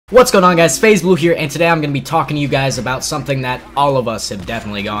What's going on, guys? Bloo here, and today I'm going to be talking to you guys about something that all of us have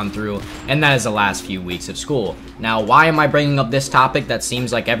definitely gone through, and that is the last few weeks of school. Now, why am I bringing up this topic that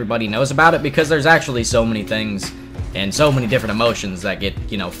seems like everybody knows about it? Because there's actually so many things and so many different emotions that get,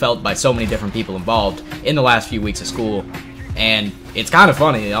 felt by so many different people involved in the last few weeks of school, and it's kind of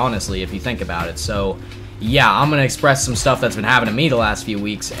funny, honestly, if you think about it. So, yeah, I'm going to express some stuff that's been happening to me the last few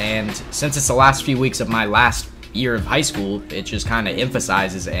weeks, and since it's the last few weeks of my last year of high school, it just kind of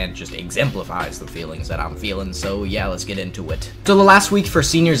emphasizes and just exemplifies the feelings that I'm feeling. So yeah, let's get into it. So the last week for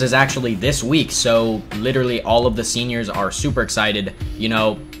seniors is actually this week, so literally all of the seniors are super excited.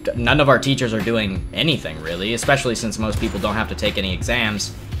 None of our teachers are doing anything really, especially since most people don't have to take any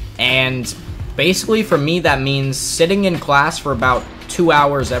exams. And basically for me that means sitting in class for about 2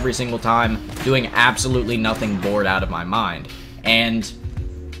 hours every single time, doing absolutely nothing, bored out of my mind. And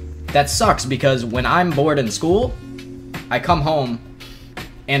that sucks because when I'm bored in school, I come home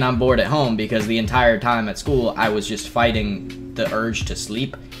and I'm bored at home because the entire time at school I was just fighting the urge to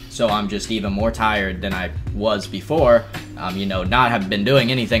sleep. So I'm just even more tired than I was before. Not have been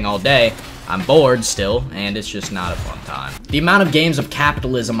doing anything all day. I'm bored still, and it's just not a fun time. The amount of games of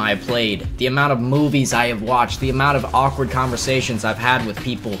capitalism I have played, the amount of movies I have watched, the amount of awkward conversations I've had with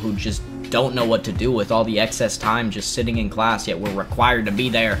people who just don't know what to do with all the excess time just sitting in class, yet we're required to be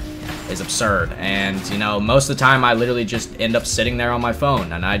there, is absurd. And most of the time I literally just end up sitting there on my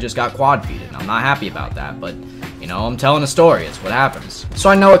phone, and I just got quad feeded. I'm not happy about that, but I'm telling a story. It's what happens. So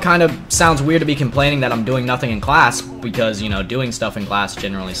I know it kind of sounds weird to be complaining that I'm doing nothing in class because doing stuff in class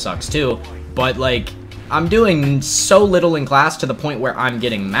generally sucks too, but I'm doing so little in class to the point where I'm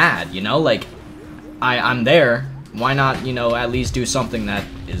getting mad. I'm there. Why not, at least do something that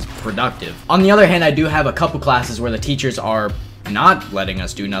is productive? On the other hand, I do have a couple classes where the teachers are not letting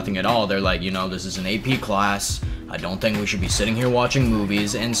us do nothing at all. They're like, this is an AP class. I don't think we should be sitting here watching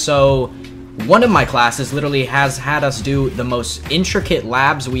movies. And so one of my classes literally has had us do the most intricate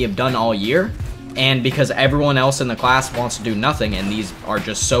labs we have done all year. And because everyone else in the class wants to do nothing, and these are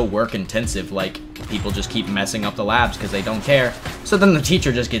just so work intensive, people just keep messing up the labs because they don't care. So then the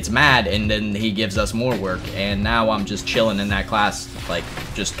teacher just gets mad, and then he gives us more work, and now I'm just chilling in that class,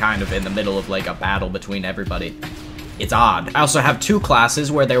 just kind of in the middle of a battle between everybody. It's odd. I also have two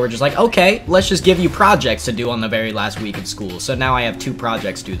classes where they were just like, okay, let's just give you projects to do on the very last week of school. So now I have 2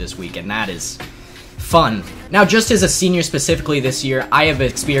 projects due this week, and that is fun. Now, just as a senior specifically this year, I have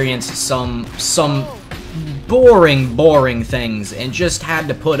experienced some boring things and just had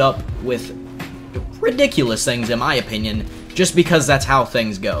to put up with ridiculous things, in my opinion, just because that's how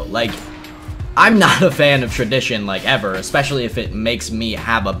things go. I'm not a fan of tradition, ever, especially if it makes me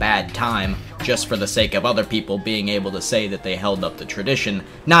have a bad time just for the sake of other people being able to say that they held up the tradition,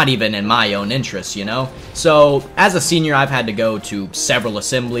 not even in my own interest, So, as a senior, I've had to go to several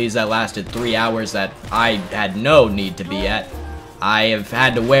assemblies that lasted 3 hours that I had no need to be at. I have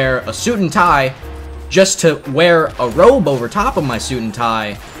had to wear a suit and tie just to wear a robe over top of my suit and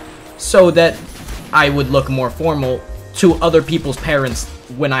tie so that I would look more formal to other people's parents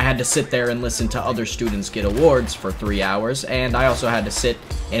when I had to sit there and listen to other students get awards for 3 hours, and I also had to sit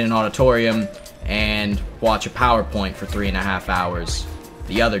in an auditorium and watch a PowerPoint for 3.5 hours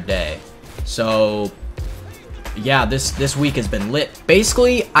the other day. So yeah, this week has been lit.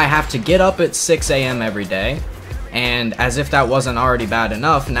 Basically, I have to get up at 6 a.m. every day, and as if that wasn't already bad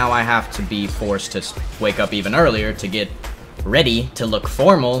enough, now I have to be forced to wake up even earlier to get ready to look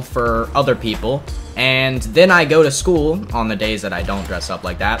formal for other people. And then I go to school on the days that I don't dress up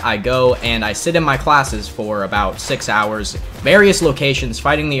like that. I go and I sit in my classes for about 6 hours, various locations,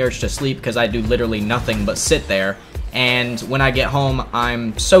 fighting the urge to sleep because I do literally nothing but sit there. And when I get home,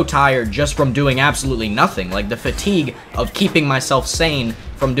 I'm so tired just from doing absolutely nothing. The fatigue of keeping myself sane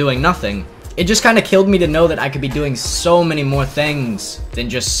from doing nothing. It just kind of killed me to know that I could be doing so many more things than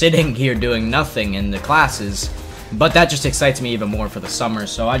just sitting here doing nothing in the classes. But that just excites me even more for the summer,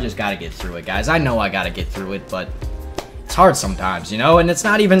 so I just gotta get through it, guys. I know I gotta get through it, but it's hard sometimes, and it's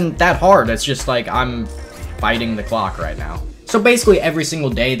not even that hard. It's just I'm fighting the clock right now. So basically every single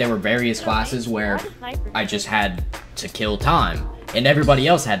day there were various classes where I just had to kill time, and everybody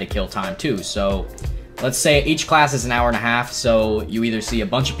else had to kill time too. So let's say each class is an hour and a half, so you either see a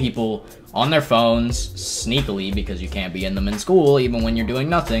bunch of people on their phones, sneakily, because you can't be in them in school, even when you're doing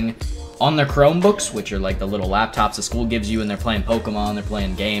nothing, on their Chromebooks, which are the little laptops the school gives you, and they're playing Pokemon, they're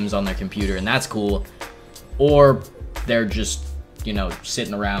playing games on their computer, and that's cool. Or they're just,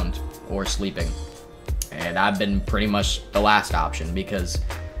 sitting around or sleeping. And I've been pretty much the last option because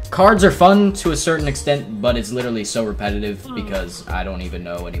cards are fun to a certain extent, but it's literally so repetitive because I don't even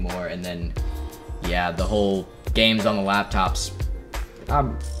know anymore. And then, yeah, the whole games on the laptops,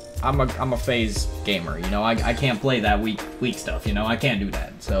 I'm a phase gamer, you know. I can't play that weak stuff, you know. I can't do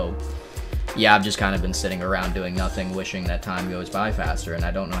that. So yeah, I've just kind of been sitting around doing nothing, wishing that time goes by faster, and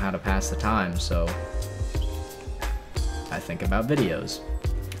I don't know how to pass the time, so I think about videos.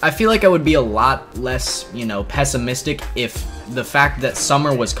 I feel like I would be a lot less, you know, pessimistic if the fact that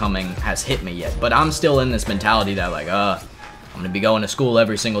summer was coming has hit me yet. But I'm still in this mentality that, like, I'm gonna be going to school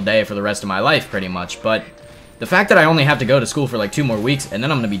every single day for the rest of my life, pretty much. But the fact that I only have to go to school for, like, 2 more weeks, and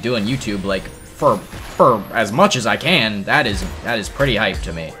then I'm gonna be doing YouTube, like, for as much as I can, that is pretty hype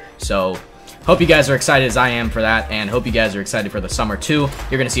to me. So hope you guys are excited as I am for that, and hope you guys are excited for the summer, too.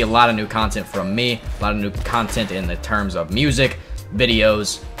 You're gonna see a lot of new content from me, a lot of new content in the terms of music,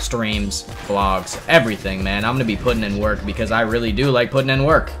 videos, streams, vlogs, everything, man. I'm gonna be putting in work because I really do like putting in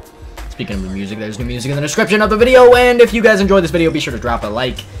work. Speaking of music, there's new music in the description of the video, and if you guys enjoyed this video, be sure to drop a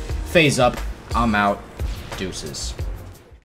like. Phase up. I'm out. Deuces.